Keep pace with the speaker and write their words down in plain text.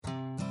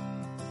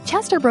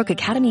Chesterbrook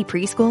Academy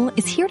Preschool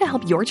is here to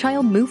help your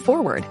child move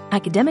forward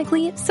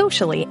academically,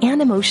 socially,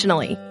 and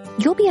emotionally.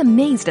 You'll be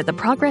amazed at the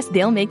progress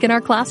they'll make in our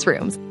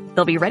classrooms.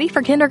 They'll be ready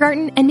for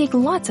kindergarten and make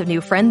lots of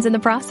new friends in the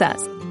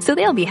process. So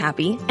they'll be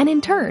happy, and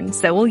in turn,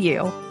 so will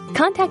you.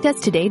 Contact us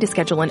today to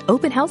schedule an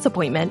open house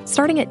appointment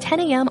starting at 10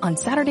 a.m. on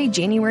Saturday,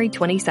 January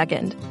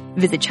 22nd.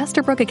 Visit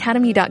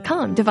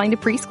ChesterbrookAcademy.com to find a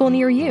preschool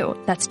near you.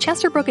 That's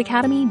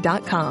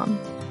ChesterbrookAcademy.com.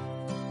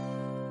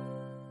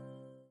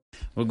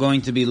 We're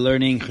going to be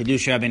learning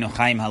Chidush Rabbeinu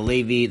Chaim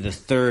Halevi, the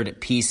third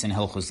piece in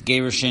Hilchos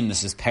Gerushin.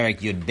 This is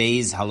Perek Yud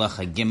Beis,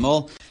 Halacha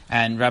Gimel.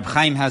 And Rab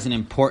Chaim has an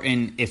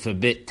important, if a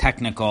bit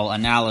technical,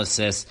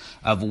 analysis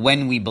of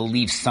when we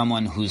believe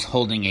someone who's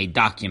holding a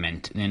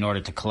document in order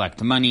to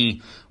collect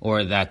money,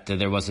 or that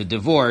there was a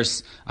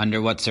divorce.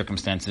 Under what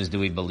circumstances do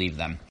we believe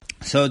them?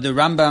 So the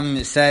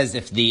Rambam says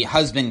if the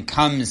husband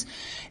comes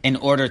in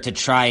order to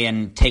try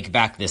and take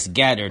back this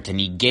get, or to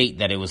negate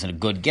that it was a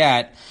good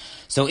get,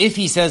 so if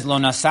he says, Lo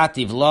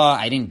nasativ la,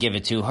 I didn't give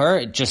it to her,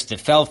 it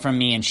fell from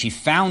me and she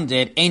found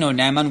it, Eino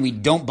neman, we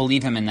don't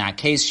believe him in that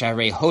case,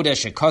 Sharei hoda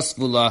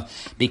shekosvula,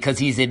 because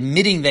he's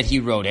admitting that he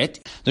wrote it.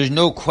 There's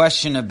no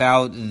question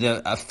about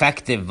the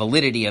effective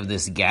validity of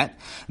this get.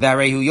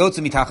 V'arehu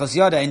yotzu mitachas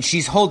yada, and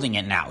she's holding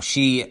it now.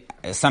 She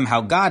somehow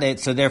got it,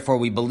 so therefore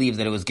we believe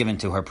that it was given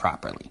to her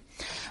properly.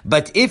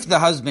 But if the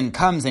husband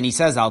comes and he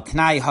says, Al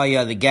Tnai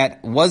Haya, the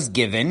get was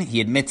given, he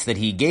admits that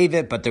he gave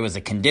it, but there was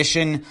a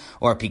condition,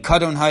 or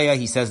Pikadon Haya,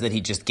 he says that he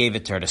just gave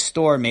it to her to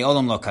store,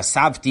 Me'olam lo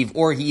kasavtiv,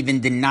 or he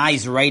even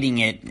denies writing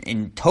it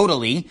in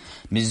totally,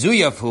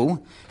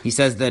 Mizuyavhu, he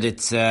says that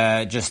it's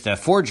just a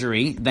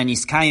forgery, then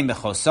Iskayim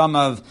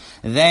bechosamav,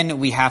 then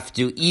we have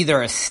to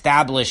either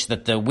establish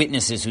that the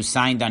witnesses who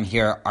signed on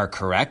here are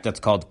correct, that's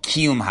called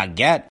Kiyum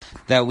Haget,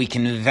 that we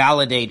can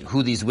validate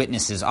who these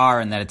witnesses are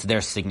and that it's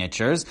their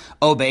signatures,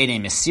 O be'edei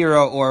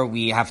mesira, or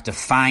we have to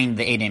find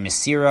the edei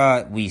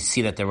mesira, we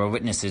see that there were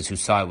witnesses who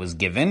saw it was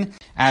given,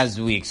 as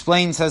we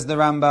explained, says the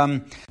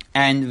Rambam.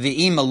 And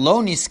v'im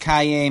alonis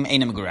kayim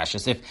einam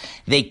megurashes. If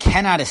they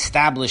cannot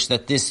establish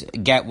that this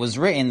get was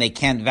written, they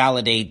can't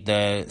validate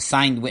the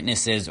signed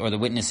witnesses or the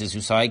witnesses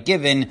who saw it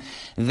given,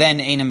 then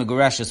einam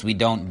megurashes, we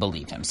don't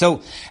believe him.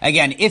 So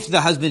again, if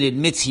the husband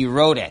admits he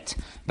wrote it,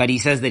 but he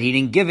says that he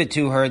didn't give it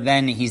to her,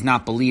 then he's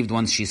not believed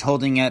once she's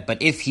holding it.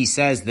 But if he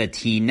says that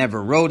he never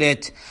wrote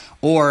it,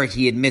 or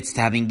he admits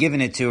to having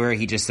given it to her,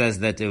 he just says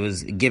that it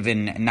was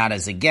given not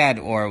as a get,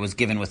 or it was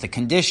given with a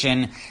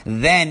condition,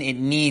 then it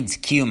needs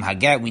kiyum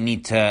haget. We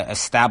need to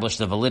establish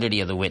the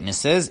validity of the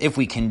witnesses. If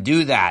we can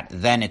do that,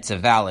 then it's a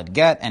valid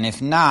get, and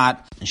if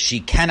not, she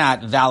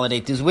cannot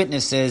validate these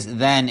witnesses,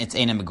 then it's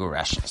eina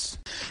megureshes.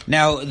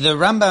 Now, the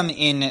Rambam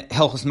in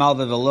Hilchos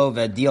Malva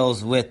Velova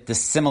deals with the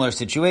similar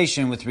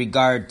situation with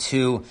regard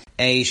to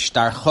a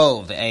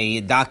shtarchov,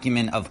 a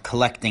document of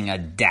collecting a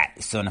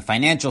debt. So in a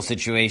financial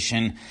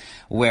situation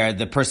where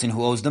the person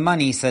who owes the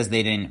money says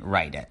they didn't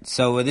write it.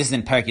 So this is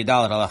in Perek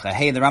Yudalet Halacha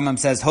Hey. The Rambam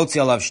says, Hotzi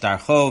alav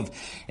shtarchov,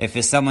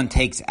 if someone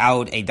takes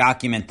out a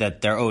document that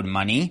they're owed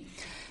money,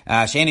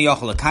 she'enu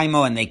yochel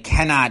l'kaimo, and they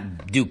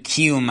cannot do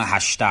kiyum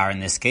hashtar in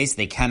this case.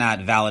 They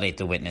cannot validate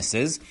the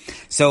witnesses.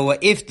 So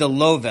if the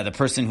lova, the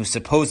person who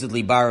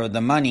supposedly borrowed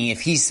the money, if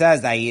he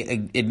says,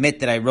 I admit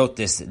that I wrote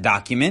this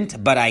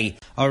document, but I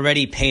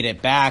already paid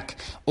it back,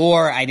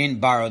 or I didn't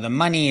borrow the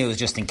money, it was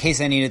just in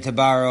case I needed to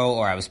borrow,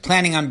 or I was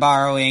planning on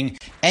borrowing,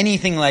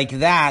 anything like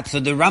that, so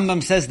the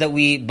Rambam says that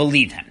we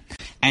believe him.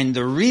 And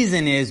the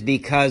reason is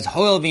because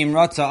since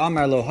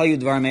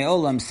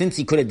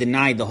he could have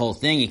denied the whole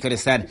thing, he could have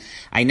said,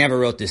 I never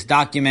wrote this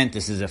document,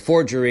 this is a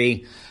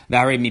forgery.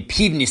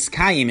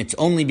 It's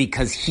only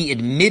because he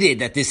admitted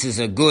that this is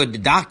a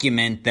good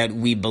document that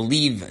we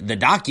believe the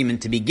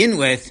document to begin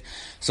with.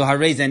 So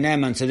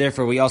so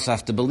therefore we also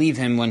have to believe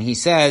him when he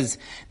says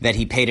that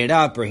he paid it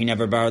up or he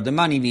never borrowed the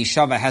money. He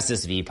can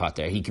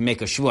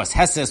make a shvuas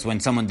heses when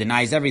someone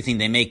denies everything,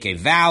 they make a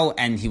vow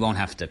and he won't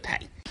have to pay.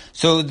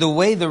 So the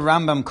way the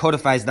Rambam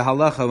codifies the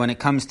halacha when it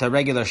comes to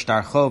regular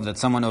shtarchov, that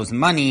someone owes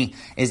money,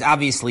 is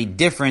obviously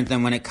different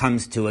than when it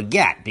comes to a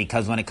get.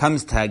 Because when it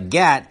comes to a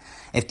get,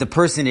 if the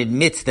person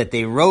admits that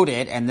they wrote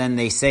it and then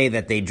they say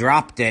that they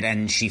dropped it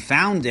and she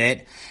found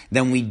it,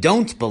 then we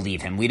don't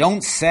believe him. We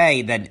don't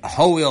say that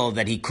hoil,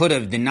 that he could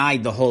have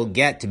denied the whole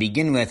get to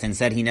begin with and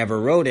said he never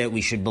wrote it.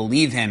 We should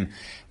believe him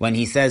when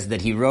he says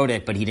that he wrote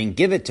it but he didn't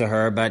give it to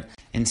her. But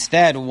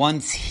instead,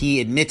 once he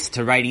admits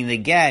to writing the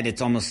get,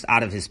 it's almost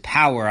out of his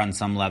power on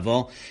some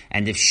level.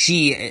 And if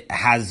she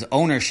has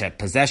ownership,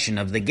 possession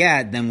of the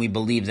get, then we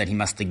believe that he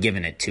must have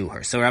given it to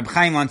her. So Rab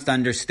Chaim wants to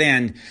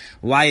understand,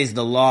 why is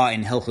the law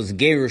in Hilchos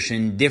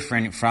Gerushin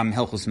different from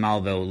Hilchos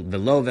Malva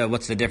Velova?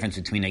 What's the difference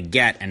between a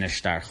get and a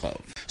shtarchov?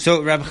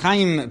 So Rab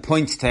Chaim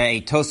points to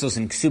a Tosos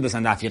and Ksubas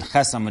and Daf Yud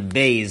Ches Amud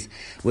Beis,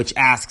 which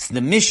asks,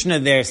 the Mishnah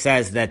there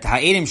says that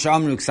Ha'edim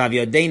Sha'amru Ksav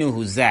Yodenu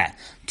Huzeh,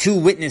 two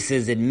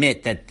witnesses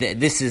admit that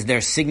this is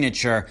their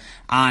signature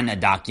on a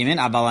document,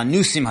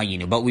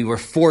 but we were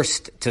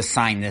forced to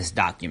sign this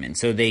document.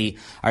 So they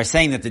are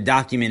saying that the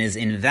document is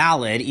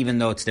invalid, even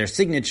though it's their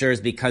signatures,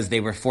 because they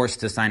were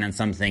forced to sign on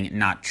something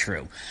not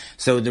true.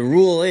 So the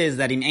rule is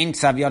that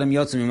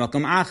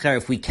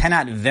if we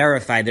cannot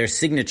verify their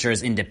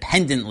signatures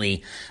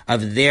independently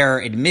of their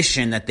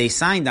admission that they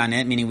signed on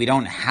it, meaning we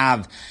don't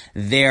have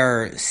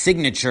their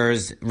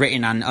signatures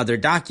written on other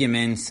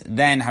documents,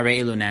 then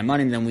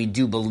we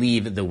do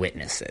believe the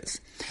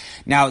witnesses.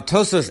 Now,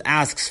 Tosos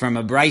asks from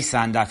a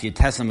Braisa on Daf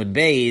Yutes Amud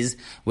Beis,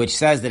 which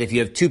says that if you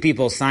have two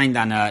people signed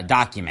on a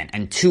document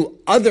and two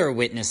other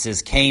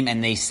witnesses came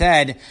and they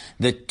said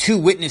the two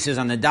witnesses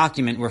on the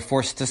document were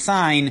forced to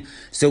sign,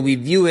 so we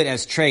view it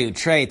as treu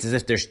trei. It's as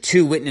if there's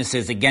two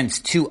witnesses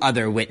against two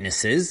other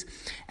witnesses,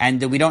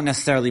 and we don't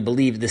necessarily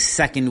believe the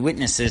second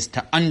witnesses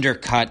to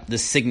undercut the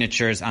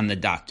signatures on the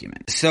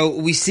document. So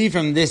we see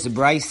from this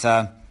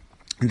Braisa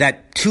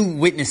that two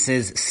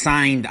witnesses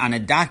signed on a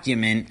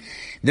document,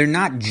 they're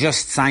not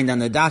just signed on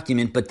the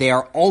document, but they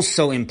are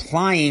also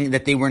implying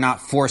that they were not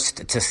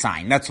forced to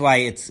sign. That's why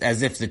it's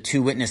as if the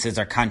two witnesses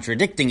are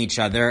contradicting each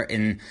other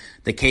in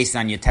the case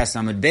on Yutes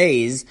Amud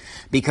Beis,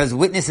 because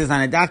witnesses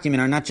on a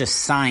document are not just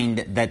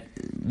signed that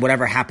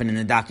whatever happened in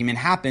the document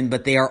happened,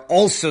 but they are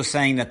also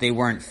saying that they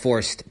weren't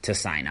forced to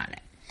sign on it.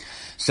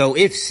 So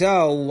if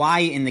so, why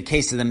in the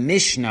case of the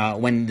Mishnah,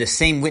 when the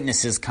same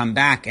witnesses come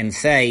back and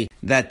say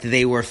that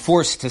they were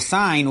forced to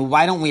sign,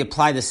 why don't we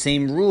apply the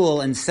same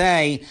rule and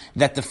say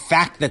that the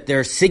fact that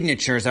their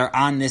signatures are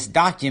on this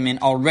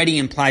document already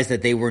implies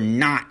that they were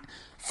not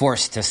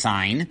forced to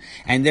sign,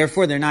 and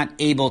therefore they're not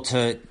able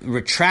to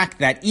retract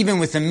that even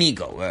with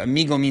amigo.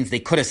 Amigo means they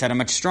could have said a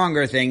much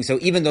stronger thing, so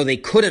even though they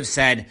could have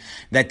said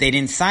that they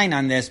didn't sign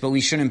on this, but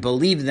we shouldn't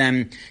believe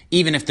them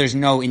even if there's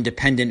no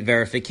independent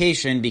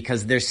verification,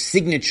 because their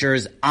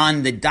signatures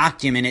on the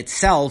document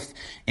itself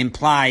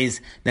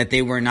implies that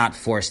they were not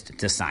forced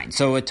to sign.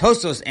 So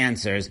Tosos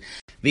answers,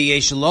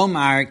 since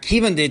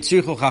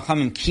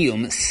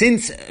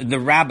the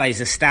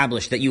rabbis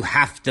established that you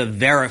have to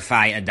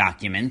verify a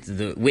document,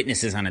 the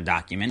witnesses on a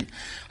document,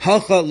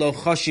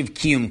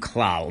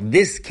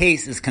 this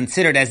case is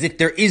considered as if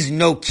there is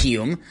no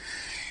kiyum,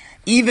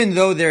 even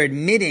though they're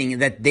admitting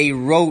that they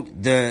wrote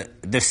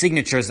the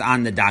signatures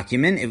on the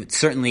document. It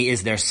certainly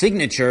is their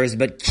signatures,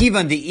 but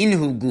kivan de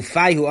inhu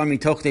gufayhu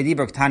amitoch de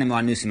dibrak tanim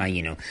lanus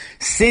mayinu.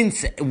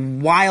 Since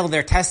while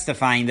they're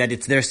testifying that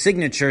it's their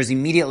signatures,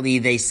 immediately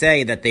they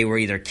say that they were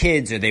either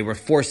kids or they were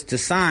forced to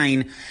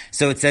sign.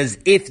 So it's as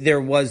if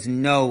there was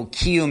no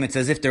kiyum, it's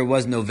as if there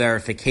was no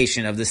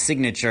verification of the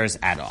signatures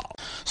at all.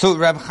 So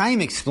Reb Chaim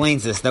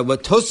explains this, that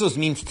what Tosos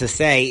means to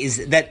say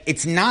is that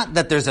it's not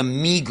that there's a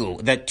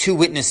migu, that two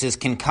witnesses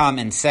can come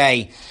and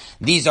say,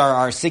 these are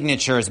our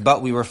signatures,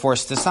 but we were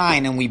forced to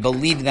sign, and we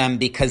believe them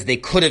because they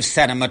could have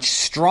said a much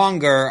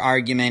stronger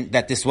argument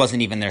that this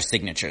wasn't even their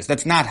signatures.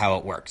 That's not how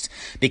it works,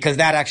 because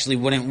that actually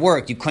wouldn't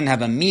work. You couldn't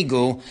have a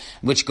migu,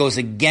 which goes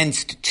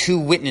against two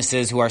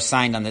witnesses who are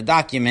signed on the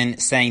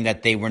document, saying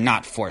that they were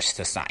not forced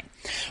to sign.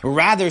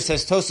 Rather,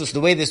 says Tosos,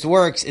 the way this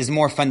works is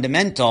more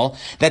fundamental,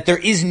 that there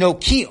is no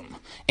kiyum.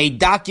 A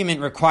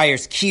document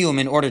requires kiyum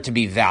in order to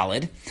be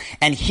valid,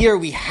 and here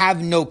we have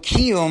no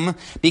kiyum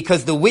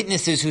because the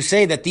witnesses who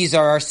say that these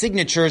are our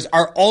signatures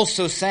are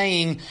also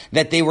saying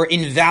that they were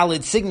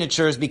invalid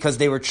signatures because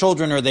they were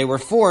children or they were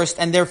forced,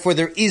 and therefore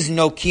there is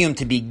no kiyum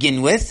to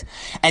begin with,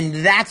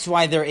 and that's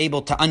why they're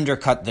able to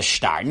undercut the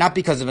shtar. Not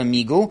because of a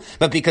migu,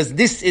 but because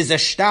this is a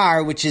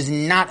shtar which is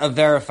not a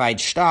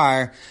verified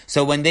shtar,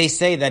 so when they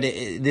say that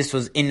this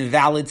was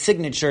invalid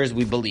signatures,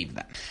 we believe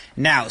them.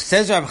 Now,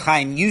 says Reb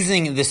Chaim,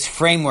 using this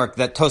framework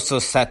that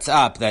Tosos sets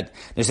up, that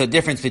there's a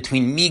difference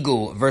between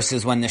migu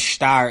versus when the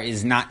shtar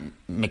is not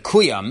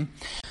mekuyam.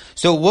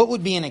 So what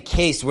would be in a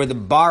case where the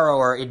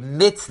borrower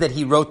admits that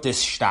he wrote this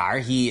shtar,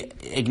 he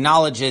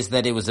acknowledges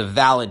that it was a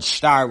valid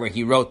shtar where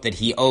he wrote that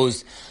he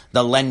owes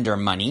the lender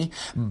money,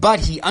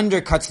 but he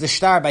undercuts the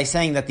shtar by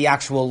saying that the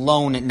actual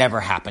loan never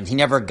happened. He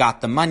never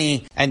got the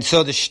money, and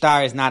so the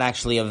shtar is not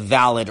actually a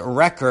valid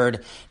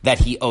record that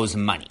he owes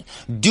money.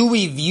 Do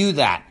we view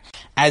that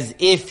as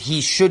if he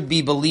should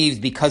be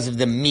believed because of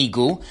the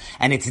migu,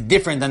 and it's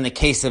different than the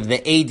case of the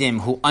Eidim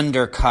who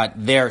undercut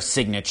their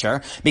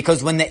signature,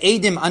 because when the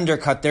Eidim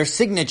undercut their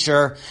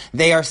signature,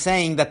 they are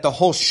saying that the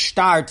whole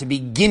shtar to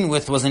begin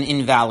with was an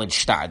invalid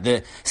shtar.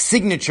 The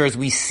signatures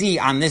we see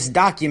on this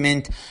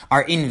document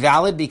are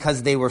invalid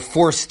because they were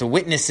forced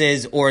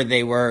witnesses or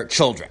they were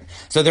children.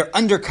 So they're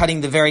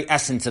undercutting the very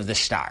essence of the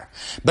shtar.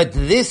 But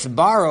this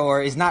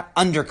borrower is not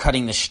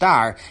undercutting the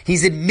shtar.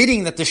 He's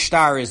admitting that the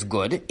shtar is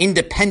good.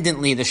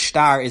 Independently, the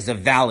shtar is a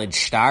valid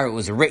shtar. It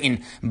was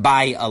written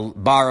by a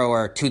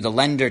borrower to the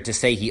lender to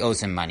say he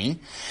owes him money.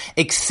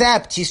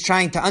 Except he's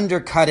trying to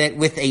undercut it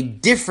with a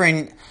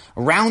different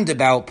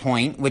roundabout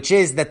point, which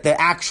is that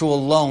the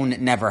actual loan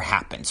never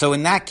happened. So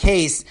in that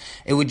case,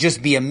 it would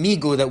just be a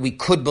migu that we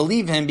could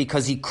believe him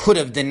because he could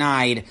have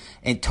denied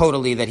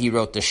totally that he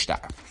wrote the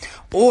shtar.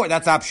 Or,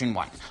 that's option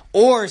one.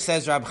 Or,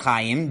 says Rab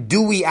Chaim,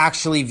 do we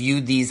actually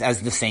view these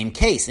as the same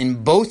case?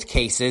 In both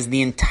cases,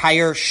 the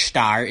entire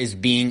shtar is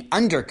being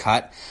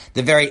undercut,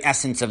 the very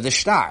essence of the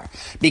shtar.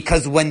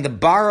 Because when the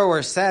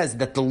borrower says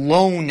that the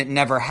loan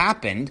never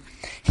happened,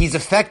 he's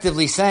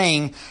effectively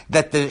saying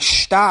that the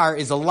shtar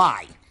is a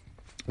lie.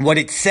 What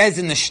it says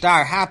in the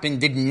shtar happened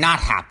did not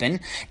happen,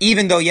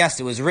 even though, yes,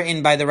 it was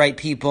written by the right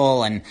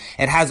people and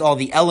it has all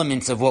the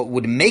elements of what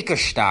would make a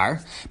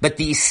shtar, but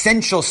the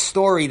essential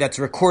story that's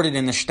recorded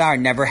in the shtar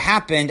never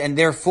happened, and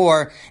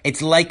therefore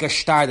it's like a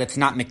shtar that's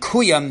not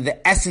mikuyam.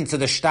 The essence of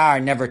the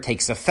shtar never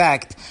takes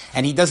effect,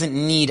 and he doesn't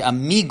need a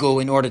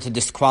migu in order to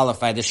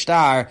disqualify the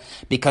shtar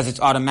because it's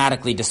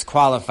automatically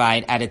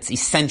disqualified at its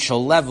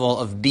essential level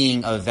of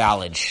being a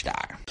valid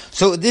shtar.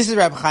 So this is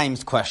Rab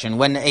Chaim's question.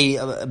 When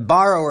a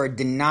borrower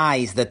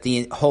denies that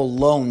the whole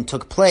loan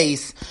took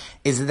place,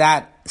 is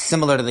that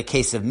similar to the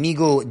case of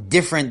Migu,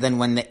 different than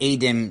when the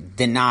Eidim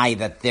deny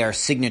that their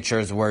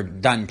signatures were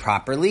done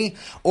properly?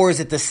 Or is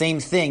it the same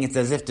thing? It's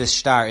as if the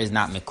shtar is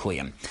not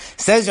Mekuyim.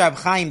 Says Rab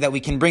Chaim that we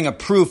can bring a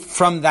proof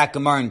from that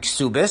Gemara in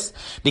Ksubis,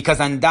 because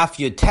on Daf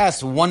Yud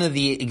Tes, one of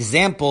the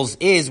examples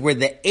is where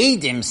the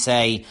Eidim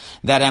say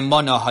that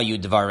Emono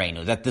Hayu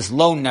Dvarenu, that this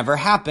loan never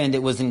happened,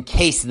 it was in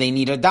case they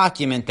need a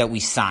document that we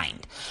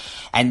signed.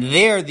 And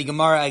there, the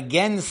Gemara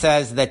again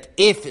says that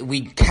if we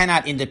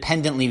cannot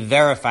independently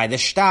verify the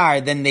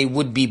shtar, then they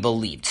would be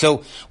believed.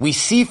 So we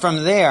see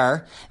from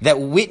there that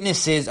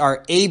witnesses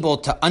are able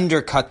to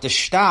undercut the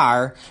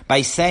shtar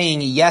by saying,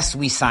 yes,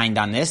 we signed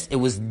on this, it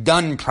was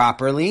done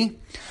properly,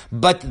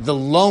 but the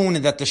loan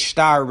that the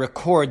shtar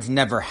records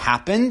never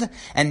happened,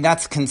 and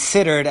that's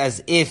considered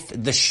as if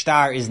the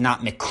shtar is not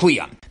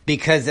mekuyam.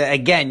 Because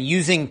again,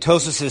 using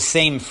Tosfos'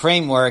 same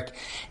framework,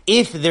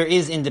 if there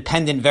is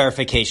independent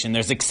verification,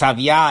 there's a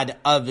ksav yad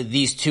of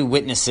these two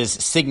witnesses'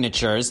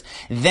 signatures,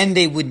 then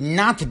they would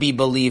not be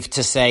believed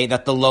to say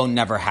that the loan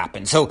never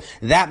happened. So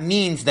that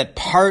means that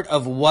part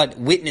of what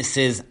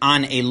witnesses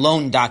on a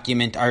loan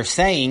document are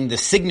saying, the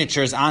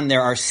signatures on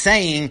there are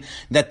saying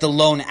that the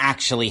loan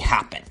actually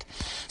happened.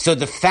 So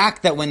the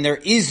fact that when there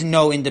is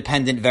no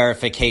independent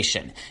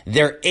verification,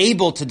 they're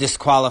able to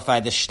disqualify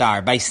the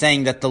shtar by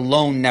saying that the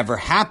loan never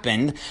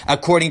happened,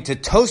 according to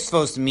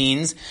Tosfos,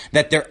 means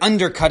that they're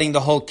undercutting the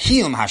whole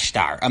kiyum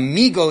hashtar.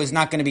 Amigo is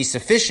not going to be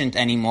sufficient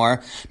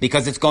anymore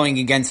because it's going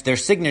against their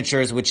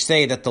signatures, which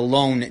say that the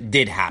loan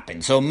did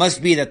happen. So it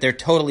must be that they're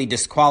totally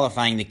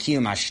disqualifying the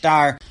kiyum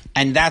hashtar,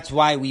 and that's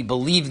why we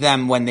believe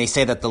them when they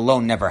say that the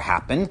loan never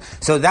happened.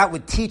 So that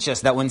would teach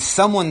us that when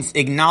someone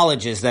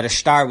acknowledges that a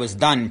shtar was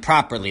done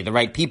properly, the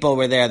right people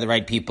were there, the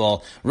right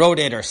people wrote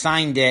it or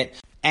signed it,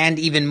 and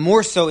even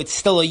more so, it's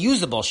still a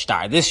usable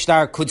shtar. This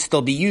shtar could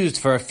still be used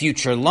for a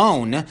future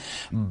loan,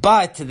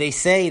 but they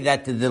say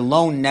that the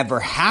loan never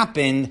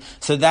happened,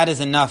 so that is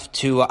enough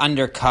to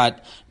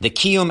undercut the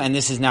kiyum, and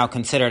this is now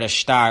considered a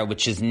shtar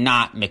which is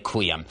not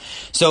mekuyam.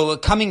 So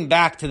coming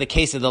back to the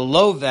case of the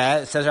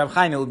loveh, says Rab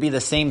Chaim, it would be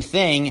the same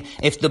thing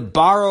if the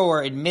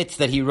borrower admits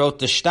that he wrote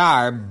the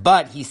shtar,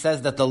 but he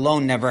says that the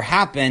loan never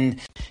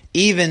happened,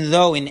 even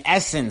though in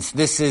essence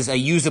this is a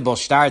usable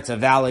shtar, it's a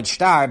valid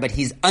shtar, but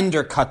he's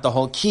undercut the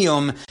whole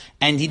kiyum,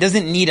 and he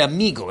doesn't need a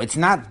migu. It's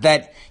not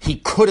that he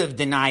could have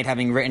denied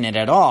having written it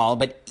at all,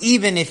 but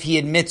even if he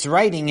admits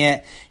writing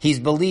it,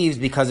 he's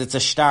believed because it's a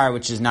shtar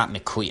which is not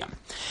mekuyam.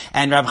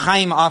 And Rab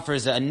Chaim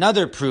offers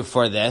another proof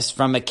for this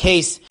from a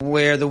case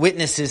where the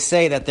witnesses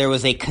say that there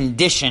was a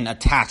condition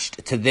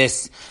attached to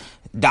this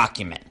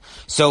document.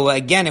 So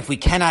again, if we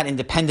cannot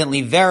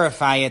independently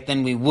verify it,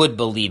 then we would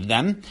believe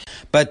them.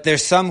 But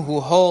there's some who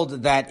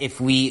hold that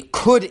if we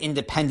could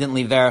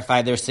independently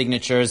verify their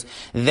signatures,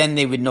 then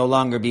they would no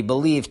longer be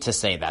believed to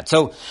say that.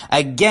 So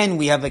again,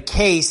 we have a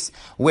case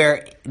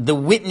where the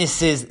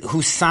witnesses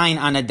who sign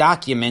on a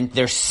document,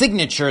 their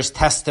signatures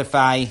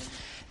testify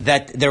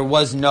that there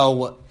was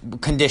no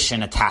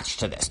condition attached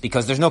to this,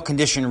 because there's no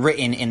condition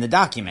written in the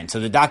document. So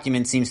the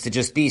document seems to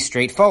just be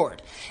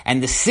straightforward.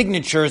 And the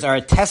signatures are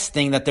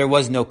attesting that there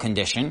was no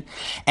condition.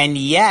 And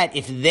yet,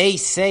 if they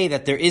say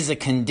that there is a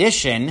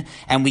condition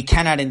and we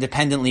cannot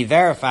independently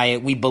verify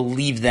it, we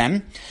believe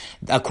them.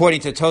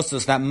 According to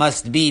Tosfos, that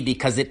must be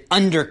because it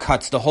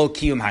undercuts the whole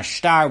kiyum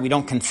hashtar. We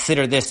don't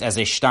consider this as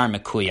a shtar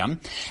mekuyam.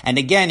 And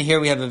again, here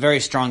we have a very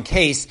strong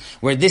case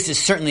where this is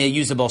certainly a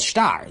usable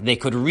shtar. They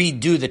could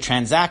redo the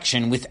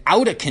transaction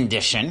without a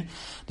condition.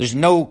 There's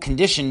no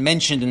condition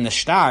mentioned in the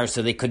shtar,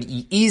 so they could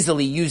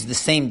easily use the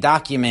same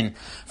document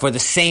for the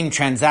same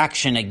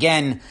transaction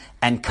again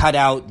and cut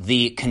out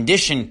the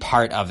condition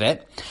part of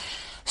it.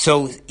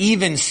 So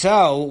even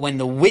so, when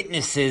the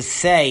witnesses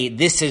say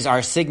this is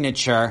our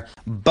signature,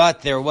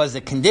 but there was a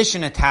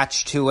condition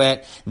attached to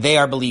it, they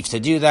are believed to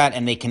do that,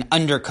 and they can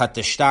undercut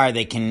the shtar.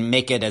 They can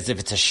make it as if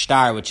it's a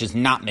shtar which is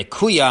not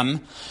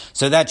mekuyam.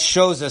 So that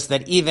shows us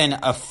that even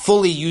a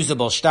fully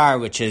usable shtar,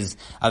 which is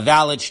a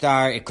valid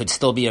shtar, it could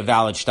still be a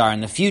valid shtar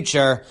in the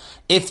future,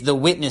 if the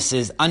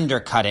witnesses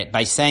undercut it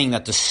by saying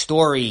that the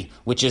story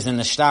which is in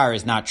the shtar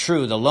is not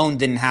true, the loan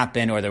didn't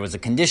happen, or there was a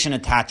condition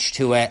attached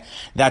to it,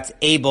 that's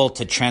able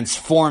to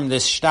transform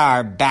this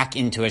shtar back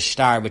into a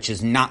shtar which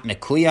is not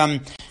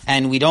mekuyam,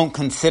 and we don't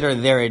consider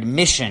their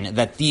admission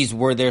that these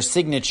were their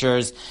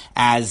signatures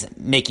as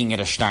making it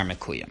a shtar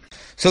mekuyam.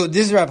 So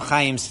this is Rab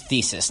Chaim's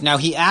thesis. Now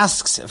he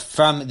asks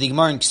from the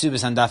Gemara in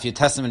Ksubis on Daf Yud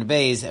Testament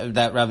Beis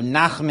that Rav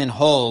Nachman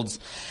holds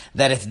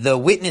that if the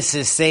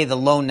witnesses say the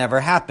loan never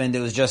happened, it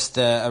was just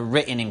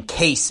written in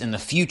case in the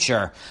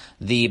future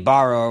the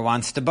borrower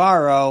wants to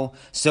borrow,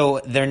 so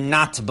they're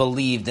not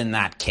believed in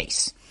that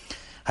case.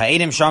 Says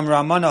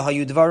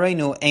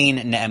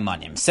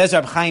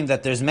Rab Chaim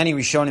that there's many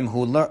Rishonim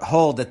who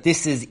hold that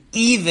this is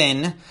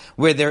even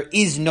where there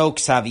is no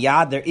ksav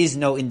yad, there is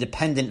no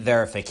independent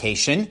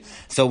verification.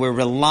 So we're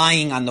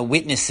relying on the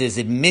witnesses'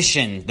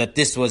 admission that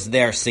this was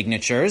their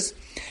signatures,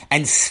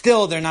 and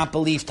still they're not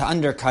believed to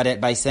undercut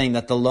it by saying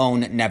that the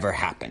loan never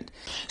happened.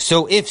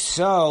 So if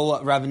so,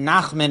 Rav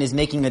Nachman is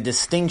making a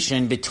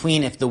distinction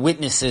between if the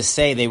witnesses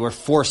say they were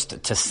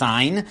forced to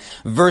sign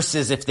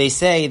versus if they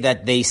say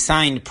that they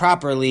signed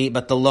properly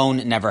but the loan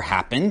never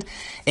happened.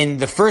 In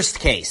the first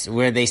case,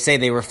 where they say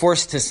they were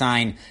forced to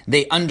sign,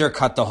 they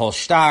undercut the whole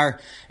shtar.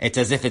 It's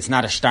as if it's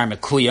not a shtar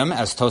mekuyam,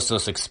 as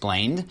Tosfos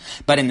explained.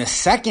 But in the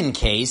second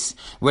case,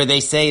 where they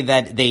say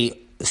that they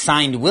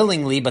signed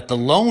willingly, but the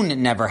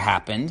loan never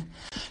happened.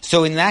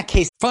 So in that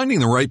case,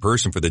 finding the right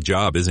person for the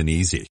job isn't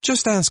easy.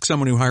 Just ask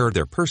someone who hired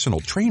their personal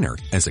trainer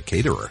as a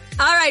caterer.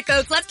 All right,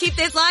 folks, let's keep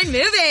this line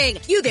moving.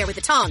 You there with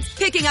the tongs.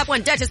 Picking up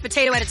one Duchess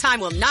potato at a time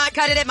will not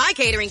cut it at my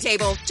catering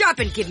table. Drop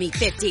and give me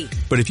 50.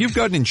 But if you've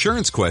got an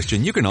insurance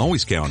question, you can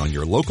always count on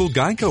your local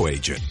Geico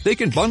agent. They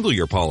can bundle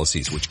your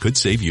policies, which could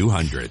save you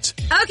hundreds.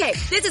 Okay,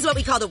 this is what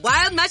we call the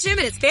wild mushroom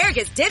and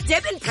asparagus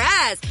dip, and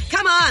press.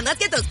 Come on, let's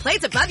get those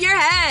plates above your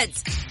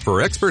heads. For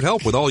expert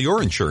help with all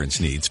your insurance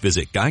needs,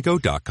 visit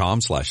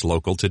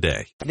geico.com/local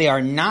today. They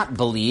are not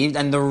believed,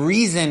 and the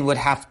reason would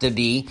have to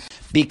be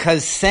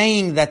because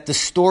saying that the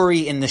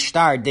story in the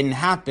shtar didn't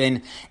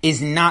happen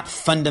is not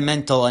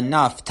fundamental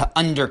enough to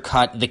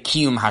undercut the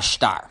kiyum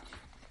hashtar.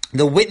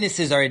 The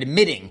witnesses are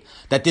admitting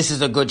that this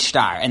is a good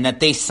shtar and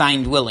that they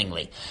signed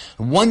willingly.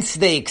 Once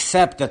they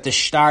accept that the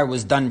shtar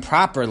was done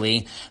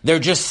properly, they're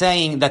just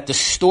saying that the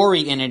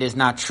story in it is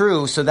not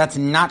true, so that's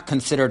not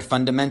considered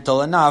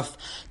fundamental enough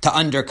to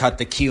undercut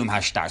the kiyum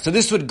hashtar. So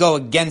this would go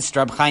against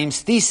Rab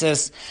Chaim's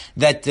thesis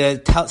that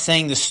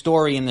saying the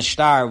story in the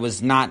shtar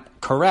was not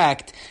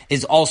correct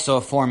is also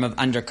a form of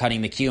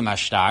undercutting the kiyum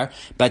hashtar.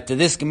 But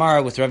this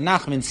Gemara with Rav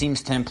Nachman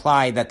seems to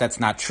imply that that's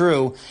not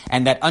true,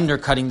 and that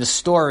undercutting the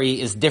story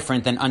is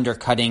different than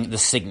undercutting the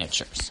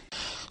signatures.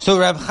 So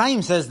Rab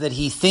Chaim says that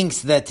he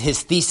thinks that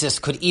his thesis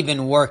could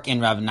even work in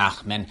Rav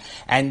Nachman.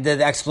 And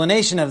the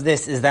explanation of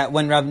this is that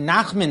when Rav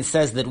Nachman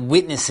says that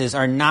witnesses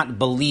are not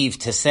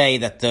believed to say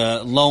that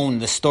the loan,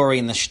 the story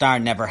in the shtar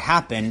never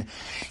happened,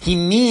 he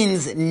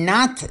means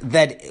not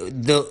that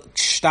the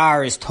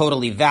shtar is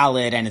totally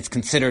valid and it's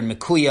considered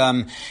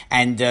mekuyam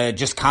and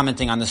just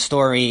commenting on the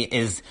story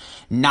is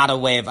not a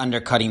way of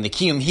undercutting the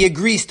kiyum. He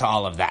agrees to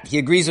all of that. He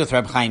agrees with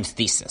Rab Chaim's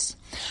thesis.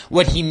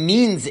 What he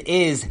means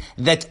is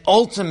that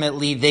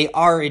ultimately they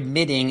are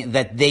admitting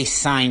that they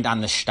signed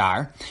on the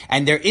shtar,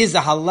 and there is a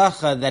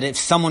halacha that if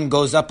someone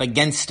goes up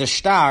against a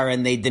shtar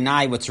and they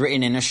deny what's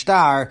written in a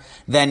shtar,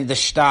 then the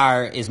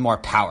shtar is more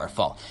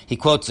powerful. He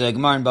quotes a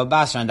Gemara in Bava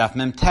Basra and Daf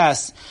Mem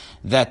Tes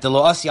that the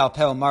lo asi al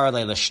peh omar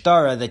le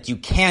l'shtara, that you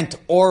can't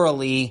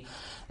orally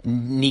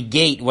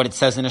negate what it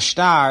says in a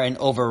shtar and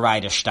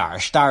override a shtar. A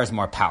shtar is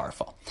more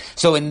powerful.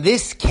 So in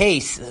this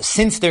case,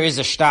 since there is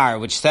a shtar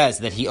which says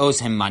that he owes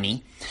him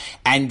money,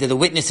 and the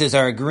witnesses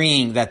are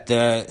agreeing that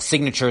the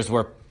signatures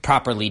were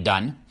properly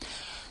done,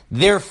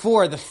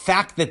 therefore the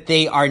fact that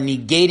they are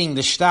negating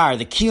the shtar,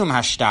 the kiyum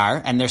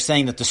hashtar, and they're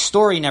saying that the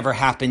story never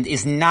happened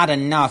is not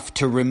enough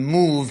to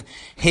remove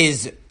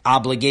his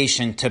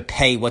obligation to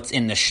pay what's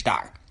in the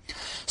shtar.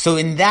 So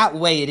in that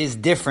way, it is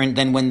different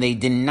than when they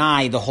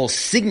deny the whole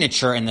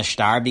signature in the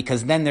shtar,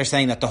 because then they're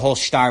saying that the whole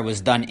shtar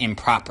was done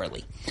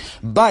improperly.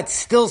 But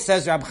still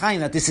says Rab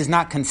Chaim that this is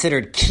not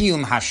considered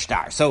kiyum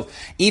hashtar. So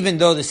even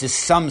though this is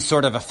some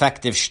sort of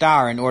effective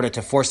shtar in order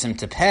to force him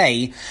to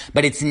pay,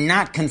 but it's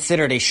not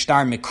considered a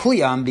shtar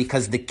mekuyam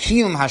because the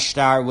kiyum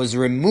hashtar was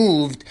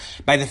removed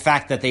by the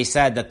fact that they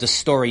said that the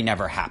story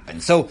never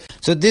happened. So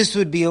this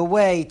would be a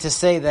way to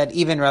say that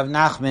even Rav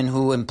Nachman,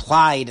 who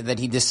implied that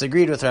he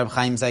disagreed with Rab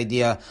Chaim's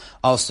idea,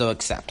 also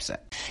accepts it.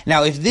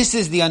 Now, if this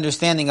is the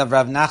understanding of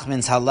Rav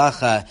Nachman's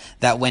halacha,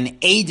 that when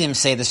Eidim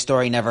say the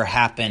story never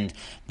happened,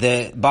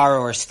 the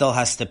borrower still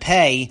has to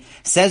pay,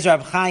 says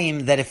Rab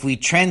Chaim that if we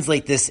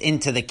translate this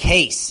into the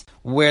case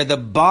where the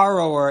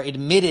borrower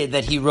admitted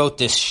that he wrote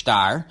this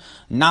shtar,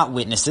 not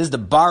witnesses. The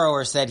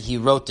borrower said he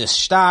wrote this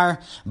shtar,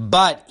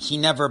 but he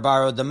never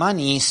borrowed the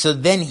money, so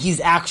then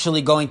he's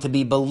actually going to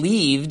be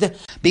believed,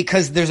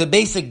 because there's a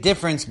basic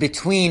difference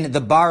between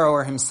the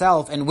borrower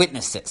himself and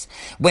witnesses.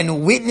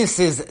 When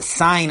witnesses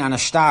sign on a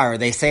shtar,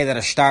 they say that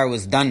a shtar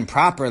was done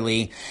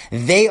properly,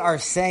 they are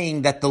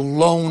saying that the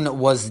loan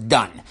was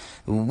done.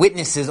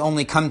 Witnesses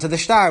only come to the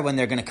shtar when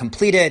they're going to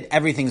complete it,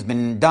 everything's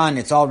been done,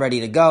 it's all ready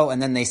to go, and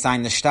then they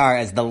sign the shtar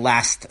as the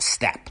last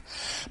step.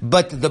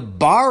 But the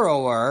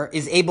borrower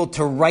is able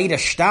to write a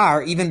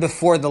shtar even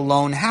before the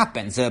loan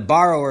happens. A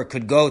borrower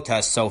could go to a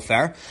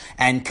sofer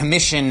and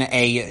commission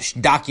a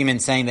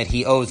document saying that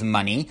he owes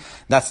money.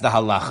 That's the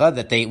halacha,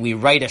 that we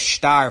write a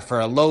shtar for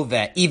a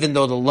loveh even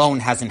though the loan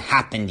hasn't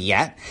happened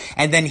yet,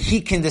 and then he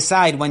can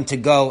decide when to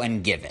go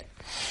and give it.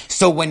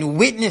 So when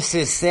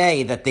witnesses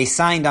say that they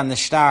signed on the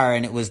shtar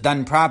and it was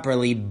done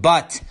properly,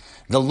 but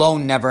the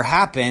loan never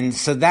happened,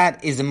 so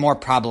that is more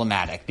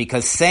problematic,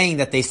 because saying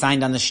that they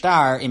signed on the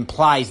shtar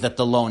implies that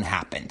the loan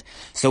happened.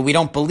 So we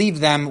don't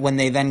believe them when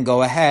they then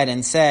go ahead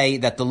and say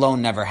that the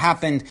loan never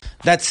happened.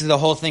 That's the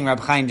whole thing Rab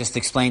Chaim just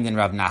explained in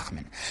Rav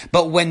Nachman.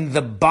 But when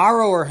the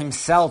borrower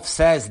himself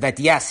says that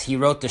yes, he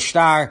wrote the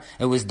shtar,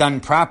 it was done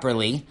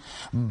properly,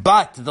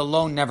 but the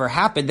loan never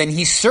happened, then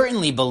he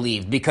certainly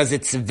believed, because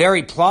it's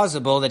very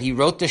plausible that he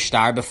wrote the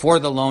shtar before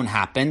the loan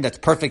happened. That's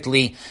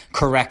perfectly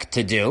correct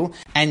to do.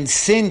 And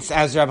since,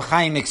 as Rab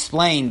Chaim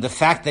explained, the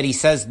fact that he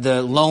says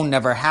the loan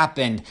never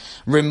happened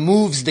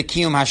removes the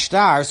kiyum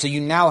hashtar, so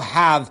you now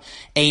have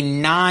a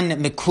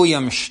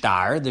non-mekuyam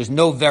shtar. There's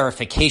no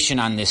verification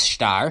on this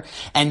shtar,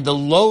 and the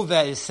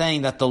loveh is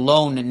saying that the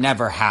loan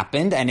never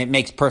happened, and it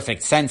makes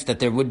perfect sense that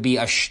there would be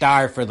a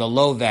shtar for the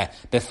loveh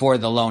before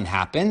the loan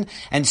happened,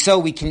 and so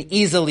we can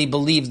easily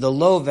believe the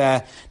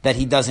loveh that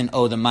he doesn't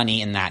owe the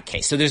money in that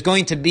case. So there's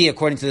going to be,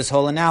 according to this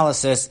whole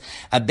analysis,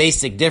 a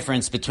basic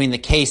difference between the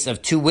case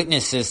of two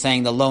witnesses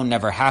saying the loan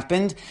never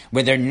happened,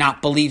 where they're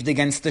not believed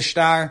against the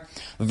shtar,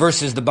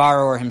 versus the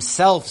borrower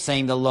himself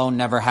saying the loan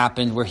never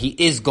happened, where he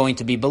is going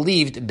to be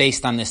believed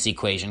based on this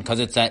equation, because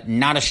it's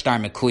not a shtar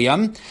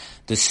mekuyam.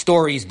 The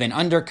story's been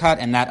undercut,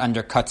 and that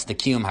undercuts the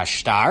kiyum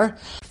hashtar.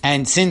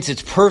 And since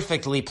it's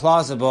perfectly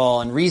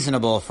plausible and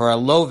reasonable for a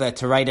loveh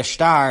to write a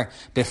shtar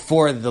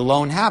before the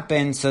loan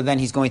happened, so then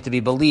he's going to be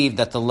believed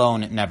that the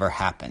loan never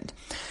happened.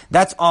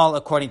 That's all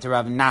according to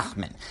Rav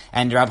Nachman.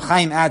 And Rav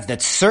Chaim adds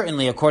that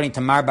certainly according to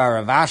Marbar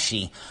Rav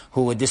Ashi,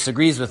 who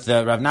disagrees with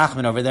Rav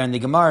Nachman over there in the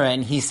Gemara,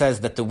 and he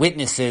says that the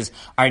witnesses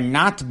are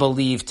not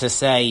believed to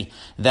say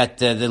that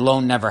the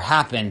loan never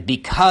happened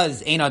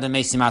because Ein Adam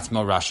Mesim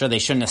Atzmo Rasha, they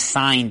shouldn't have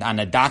signed on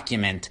a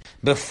document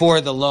before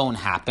the loan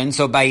happened.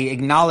 So by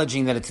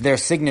acknowledging that it's their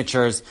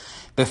signatures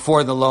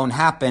before the loan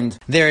happened,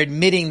 they're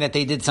admitting that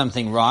they did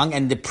something wrong.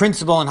 And the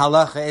principle in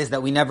halacha is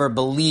that we never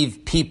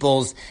believe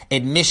people's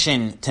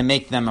admission to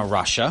make them a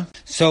rasha.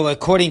 So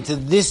according to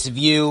this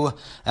view,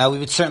 we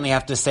would certainly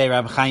have to say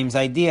Rab Chaim's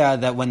idea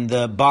that when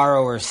the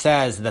borrower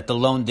says that the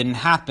loan didn't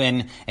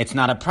happen, it's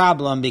not a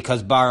problem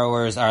because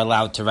borrowers are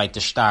allowed to write the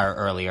shtar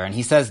earlier. And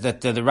he says that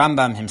the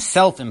Rambam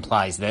himself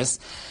implies this,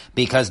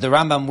 because the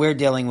Rambam we're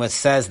dealing with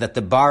says that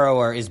the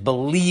borrower is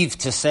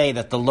believed to say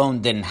that the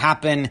loan didn't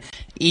happen,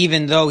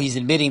 even though he's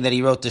admitting that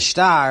he wrote the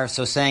shtar,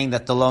 so saying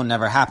that the loan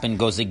never happened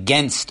goes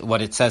against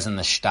what it says in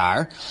the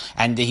shtar.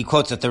 And he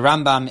quotes that the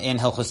Rambam in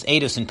Hilchos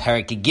Eidus in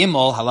Perek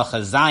Gimel,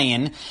 Halacha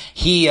Zayin,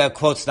 he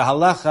quotes the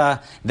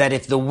halacha that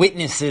if the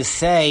witnesses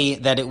say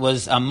that it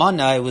was a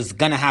mana, it was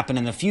going to happen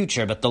in the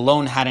future, but the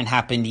loan hadn't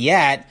happened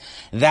yet,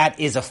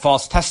 that is a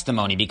false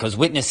testimony, because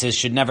witnesses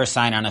should never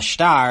sign on a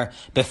shtar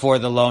before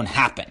the loan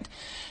happened.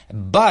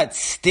 But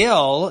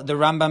still, the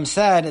Rambam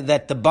said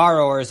that the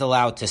borrower is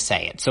allowed to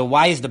say it. So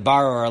why is the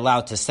borrower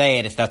allowed to say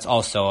it if that's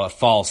also a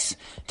false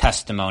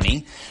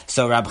testimony?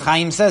 So Rab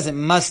Chaim says it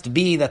must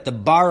be that the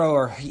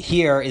borrower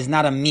here is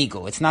not a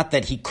migu. It's not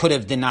that he could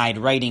have denied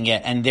writing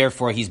it and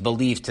therefore he's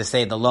believed to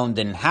say the loan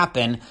didn't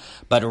happen,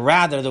 but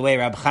rather the way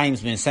Rab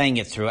Chaim's been saying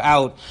it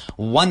throughout,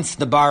 once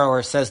the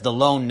borrower says the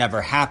loan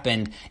never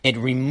happened, it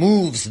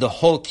removes the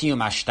whole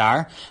kiyum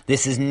ashtar.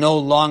 This is no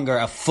longer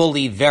a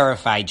fully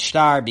verified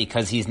shtar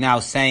because he's now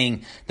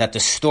saying that the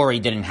story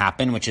didn't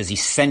happen, which is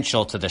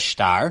essential to the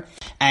shtar.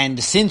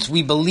 And since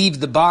we believe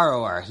the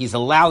borrower, he's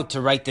allowed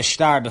to write the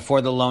shtar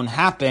before the loan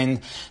happened,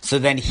 so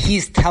then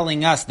he's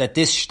telling us that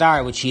this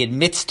shtar, which he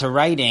admits to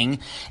writing,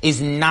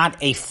 is not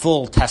a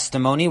full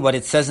testimony. What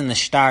it says in the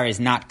shtar is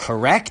not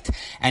correct,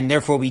 and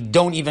therefore we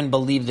don't even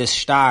believe this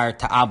shtar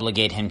to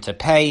obligate him to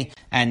pay.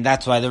 And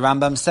that's why the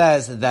Rambam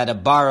says that a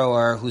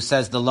borrower who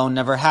says the loan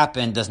never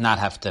happened does not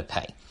have to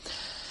pay.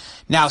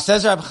 Now,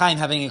 says Rab Chaim,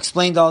 having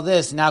explained all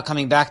this, now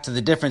coming back to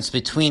the difference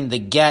between the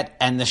get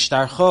and the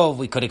shtar chov,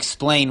 we could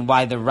explain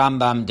why the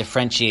Rambam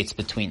differentiates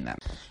between them.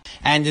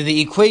 And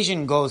the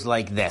equation goes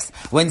like this.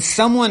 When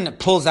someone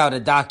pulls out a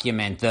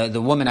document,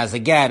 the woman has a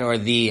get, or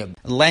the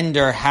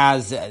lender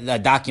has a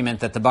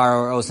document that the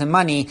borrower owes him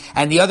money,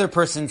 and the other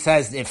person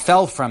says it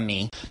fell from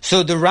me,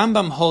 so the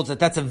Rambam holds that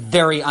that's a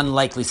very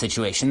unlikely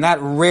situation. That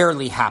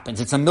rarely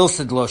happens. It's a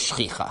milsad lo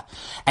shchicha.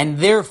 And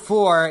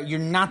therefore, you're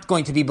not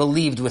going to be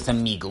believed with a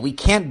migu. We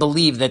can't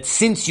believe that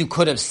since you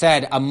could have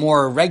said a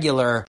more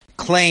regular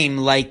claim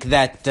like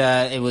that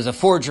it was a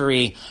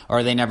forgery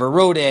or they never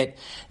wrote it,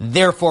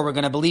 therefore we're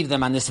going to believe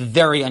them on this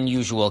very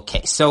unusual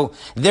case. So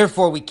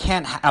therefore we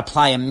can't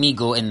apply a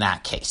migu in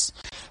that case.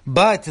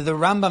 But the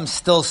Rambam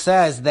still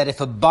says that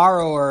if a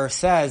borrower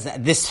says,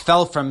 this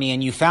fell from me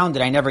and you found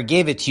it, I never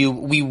gave it to you,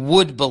 we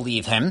would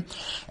believe him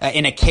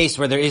in a case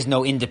where there is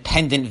no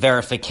independent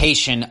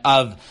verification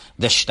of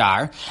the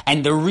shtar.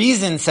 And the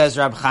reason, says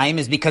Rab Chaim,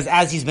 is because,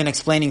 as he's been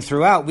explaining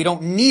throughout, we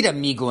don't need a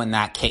migu in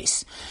that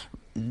case.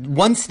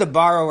 Once the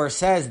borrower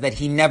says that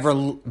he never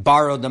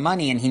borrowed the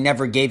money and he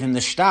never gave him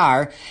the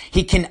shtar,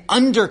 he can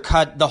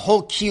undercut the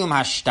whole kiyum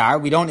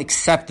hashtar. We don't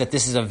accept that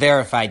this is a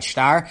verified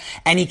shtar,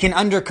 and he can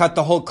undercut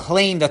the whole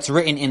claim that's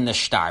written in the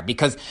shtar,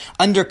 because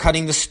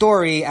undercutting the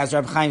story, as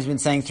Rab Chaim's been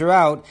saying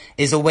throughout,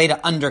 is a way to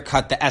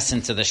undercut the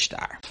essence of the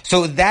shtar.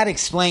 So that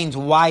explains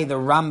why the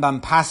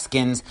Rambam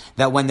paskins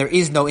that when there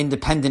is no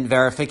independent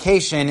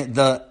verification,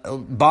 the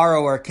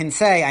borrower can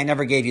say, I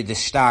never gave you the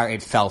shtar,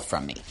 it fell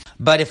from me.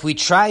 But if we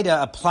try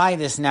to apply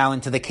this now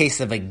into the case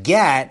of a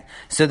get,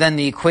 so then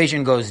the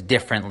equation goes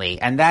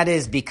differently. And that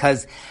is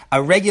because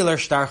a regular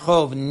shtar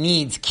chov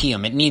needs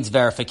kiyum. It needs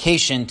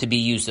verification to be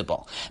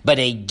usable. But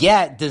a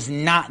get does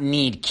not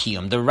need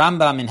kiyum. The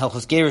Rambam in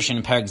Hilchos Gerushin,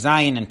 in Perek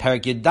Zayin and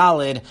Perek Yud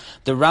Daled,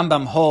 the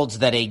Rambam holds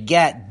that a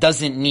get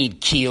doesn't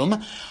need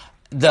kiyum.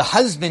 The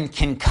husband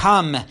can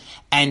come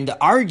and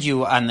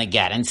argue on the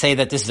get and say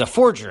that this is a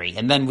forgery,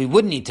 and then we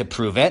would need to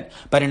prove it.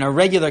 But in a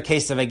regular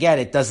case of a get,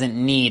 it doesn't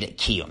need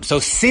kiyum. So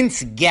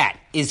since get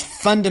is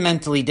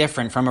fundamentally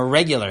different from a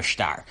regular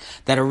shtar,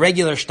 that a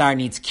regular shtar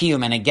needs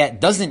kiyum and a get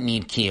doesn't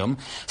need kiyum,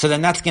 so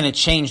then that's going to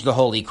change the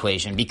whole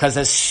equation. Because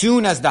as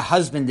soon as the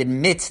husband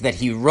admits that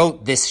he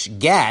wrote this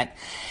get,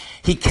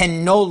 he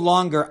can no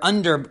longer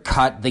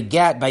undercut the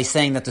get by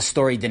saying that the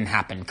story didn't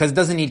happen, because it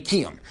doesn't need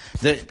kiyum.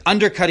 The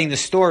undercutting the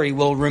story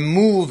will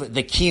remove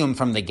the kiyum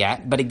from the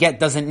get, but a get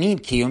doesn't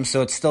need kiyum,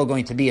 so it's still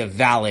going to be a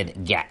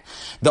valid get.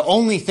 The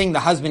only thing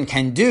the husband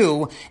can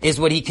do is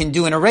what he can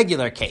do in a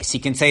regular case. He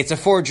can say it's a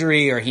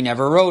forgery, or he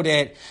never wrote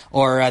it,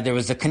 or there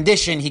was a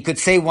condition. He could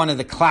say one of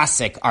the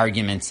classic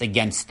arguments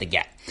against the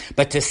get.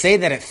 But to say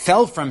that it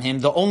fell from him,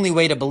 the only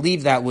way to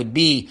believe that would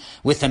be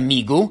with a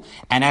migu.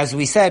 And as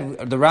we said,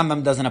 the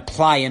Rambam doesn't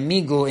apply a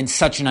migu in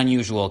such an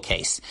unusual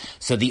case.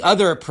 So the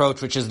other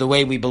approach, which is the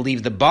way we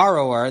believe the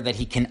borrower, that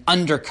he can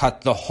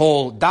undercut the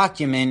whole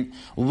document,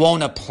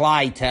 won't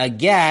apply to a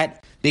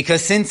get,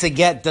 because since a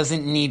get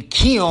doesn't need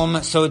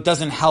kiyum, so it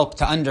doesn't help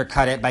to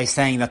undercut it by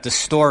saying that the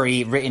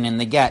story written in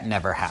the get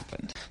never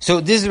happened. So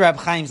this is Rab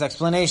Chaim's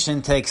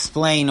explanation to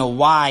explain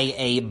why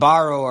a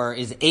borrower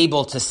is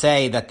able to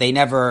say that they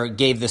never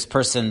gave this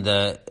person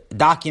the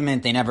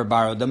document, they never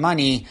borrowed the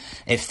money,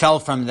 it fell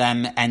from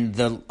them, and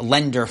the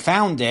lender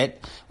found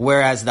it,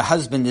 whereas the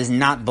husband is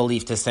not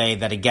believed to say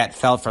that a get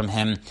fell from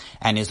him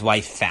and his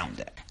wife found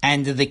it.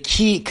 And the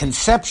key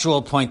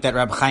conceptual point that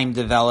Rab Chaim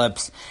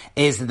develops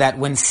is that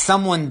when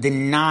someone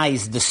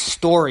denies the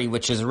story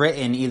which is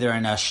written either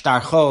in a shtar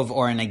chov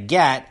or in a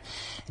get,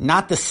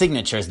 not the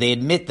signatures. They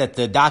admit that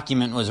the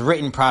document was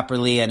written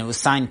properly and it was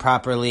signed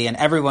properly and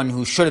everyone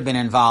who should have been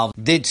involved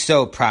did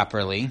so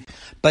properly.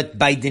 But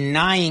by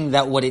denying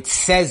that what it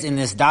says in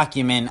this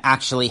document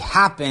actually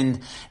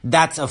happened,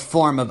 that's a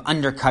form of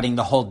undercutting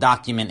the whole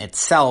document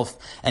itself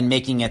and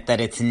making it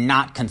that it's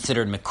not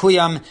considered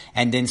mekuyam,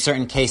 and in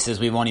certain cases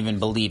we won't even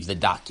believe the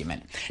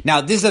document.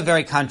 Now, this is a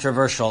very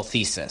controversial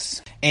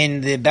thesis.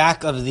 In the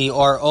back of the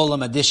Or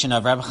Olam edition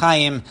of Rab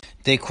Chaim,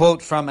 they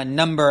quote from a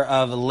number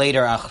of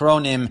later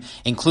Achronim,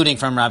 including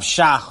from Rav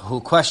Shach, who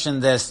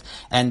questioned this,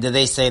 and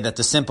they say that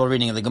the simple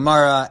reading of the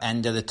Gemara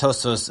and the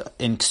Tosos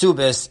in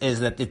Ksubis is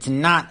that it's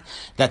not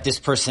that this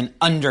person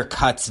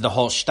undercuts the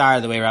whole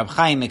shtar the way Rav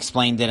Chaim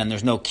explained it, and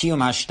there's no kiyum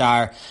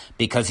hashtar,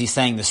 because he's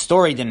saying the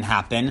story didn't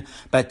happen,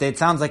 but it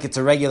sounds like it's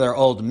a regular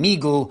old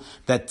migu,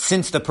 that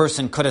since the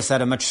person could have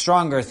said a much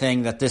stronger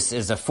thing, that this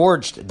is a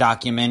forged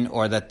document,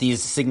 or that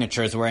these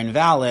signatures were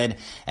invalid,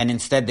 and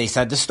instead they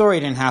said the story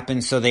didn't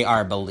happen, so they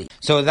are believed.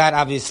 So that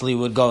obviously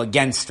would go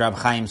against Rab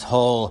Chaim's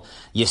whole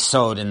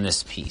yesod in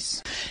this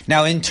piece.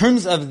 Now, in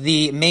terms of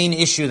the main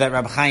issue that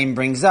Rab Chaim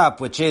brings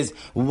up, which is,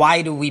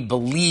 why do we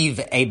believe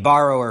a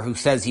borrower who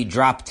says he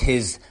dropped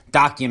his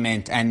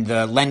document and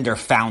the lender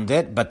found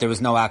it, but there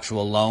was no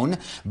actual loan.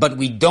 But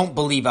we don't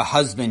believe a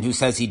husband who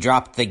says he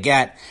dropped the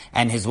get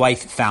and his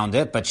wife found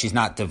it, but she's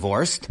not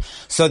divorced.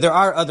 So there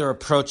are other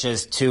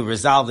approaches to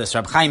resolve this.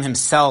 Rab Chaim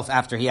himself,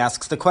 after he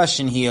asks the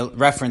question, he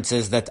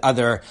references that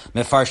other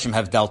Mefarshim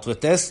have dealt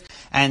with this.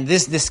 And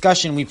this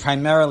discussion we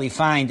primarily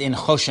find in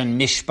Choshen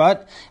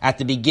Mishpat at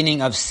the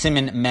beginning of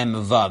Siman Mem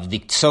Vav. The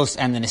Ktsos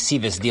and the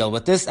Nesivos deal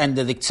with this, and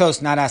the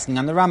Ktsos, not asking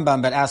on the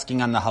Rambam, but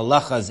asking on the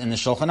halachas in the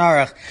Shulchan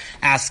Aruch,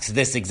 asks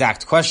this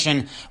exact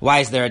question: why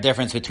is there a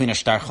difference between a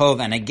shtar chov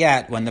and a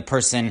get when the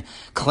person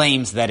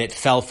claims that it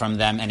fell from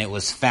them and it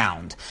was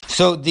found?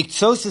 So the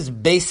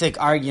Ktsos'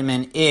 basic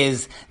argument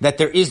is that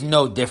there is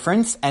no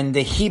difference, and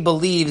that he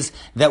believes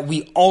that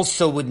we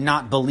also would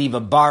not believe a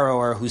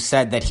borrower who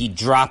said that he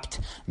dropped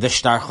the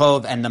shtar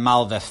chov and the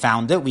malveh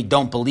found it. We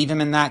don't believe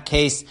him in that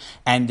case,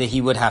 and that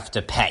he would have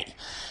to pay.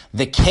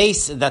 The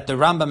case that the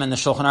Rambam and the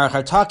Shulchan Aruch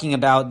are talking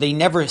about, they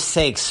never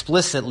say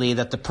explicitly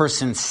that the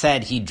person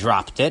said he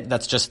dropped it.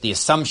 That's just the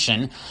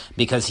assumption,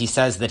 because he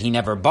says that he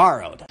never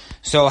borrowed.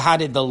 So how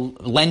did the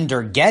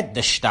lender get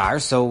the shtar?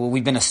 So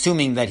we've been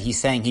assuming that he's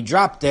saying he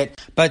dropped it,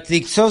 but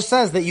the Ktsos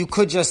says that you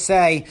could just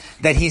say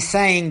that he's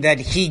saying that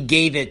he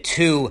gave it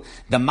to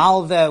the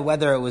malveh,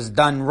 whether it was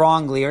done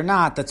wrongly or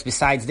not, that's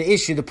besides the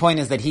issue. The point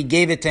is that he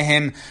gave it to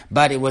him,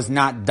 but it was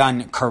not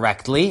done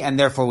correctly, and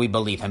therefore we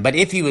believe him. But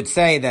if he would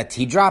say that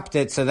he dropped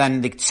it, so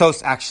then the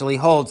Ktsos actually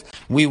holds,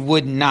 we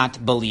would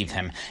not believe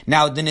him.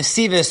 Now, the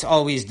Nesivos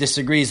always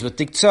disagrees with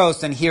the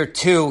Ktsos, and here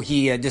too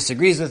he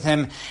disagrees with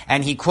him,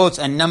 and he quotes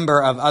a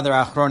number of other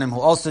Achronim who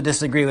also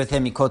disagree with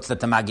him. He quotes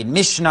that the Magid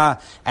Mishnah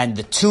and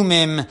the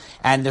Tumim,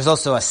 and there's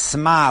also a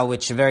Sma,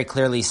 which very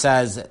clearly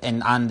says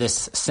on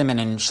this Siman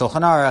in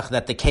Shulchan Aruch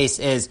that the case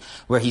is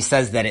where he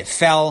says that it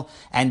fell,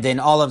 and in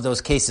all of those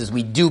cases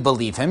we do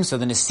believe him. So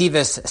the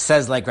Nesivos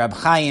says, like Rab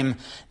Chaim,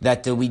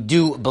 that we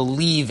do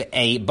believe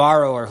a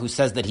borrower who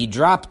says that he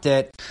dropped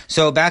it.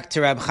 So back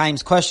to Rab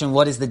Chaim's question,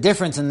 what is the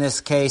difference in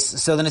this case?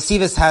 So the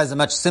Nesivos has a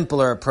much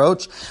simpler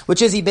approach,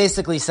 which is he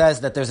basically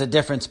says that there's a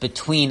difference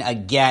between a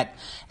get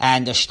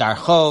and a shtar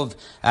chov,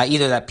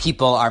 either that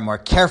people are more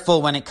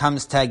careful when it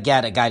comes to a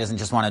get, a guy doesn't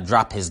just want to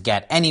drop his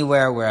get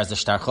anywhere, whereas a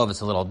shtar chov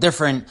is a little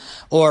different,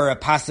 or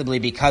possibly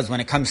because when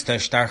it comes to a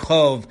shtar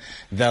chov,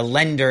 the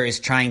lender is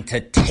trying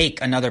to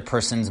take another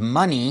person's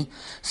money,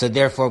 so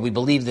therefore we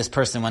believe this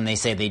person when they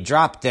say they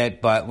dropped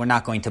it, but we're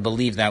not going to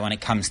believe that when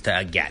it comes to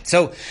a get.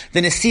 So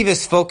the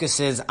Nesivos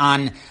focuses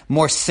on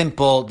more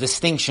simple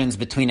distinctions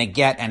between a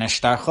get and a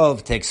shtar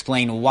chov to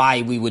explain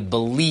why we would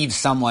believe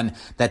someone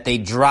that they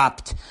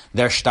dropped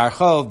their shtar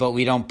chov, but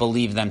we don't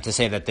believe them to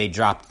say that they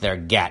dropped their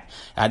get.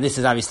 This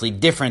is obviously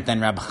different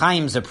than Rab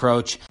Chaim's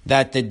approach,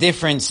 that the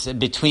difference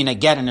between a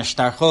get and a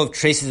shtar chov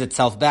traces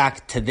itself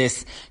back to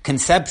this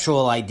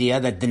conceptual idea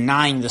that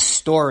denying the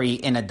story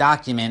in a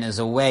document is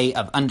a way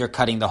of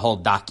undercutting the whole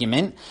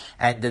document.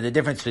 The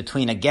difference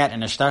between a get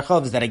and a shtar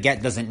chov is that a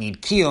get doesn't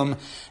need kiyum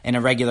in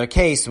a regular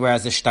case,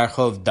 whereas a shtar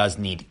chov does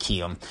need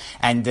kiyum.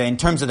 And in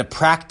terms of the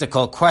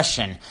practical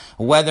question,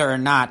 whether or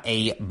not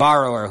a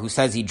borrower who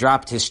says he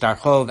dropped his shtar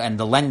chov and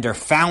the lender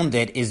found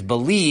it is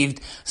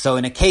believed. So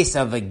in a case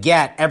of a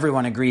get,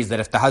 everyone agrees that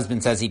if the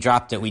husband says he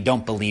dropped it, we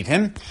don't believe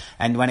him.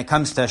 And when it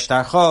comes to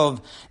shtar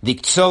chov, the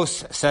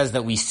Ktsos says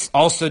that we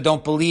also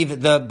don't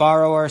believe the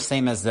borrower,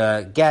 same as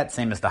the get,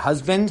 same as the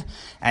husband.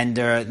 And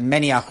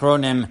many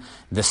Achronim,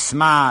 the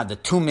Sma, the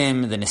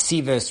Tumim, the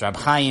Nesivos, Rab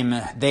Chaim,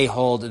 they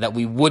hold that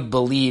we would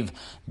believe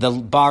the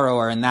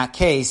borrower in that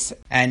case,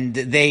 and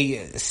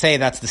they say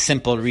that's the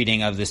simple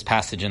reading of this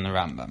passage in the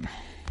Rambam.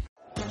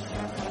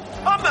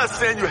 I'm not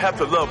saying you have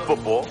to love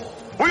football.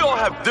 We all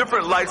have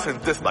different likes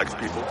and dislikes,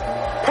 people.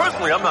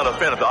 Personally, I'm not a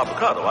fan of the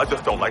avocado. I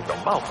just don't like the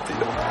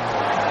mouthfeel.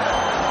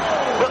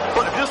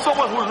 But if you're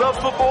someone who loves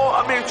football,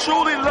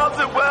 truly loves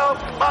it, well,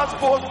 my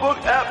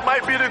sportsbook app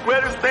might be the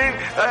greatest thing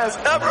that has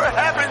ever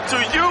happened to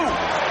you.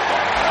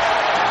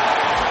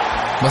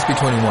 Must be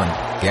 21.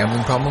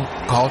 Gambling problem?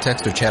 Call,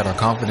 text, or chat our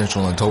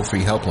confidential and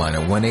toll-free helpline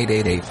at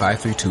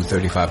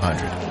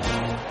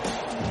 1-888-532-3500.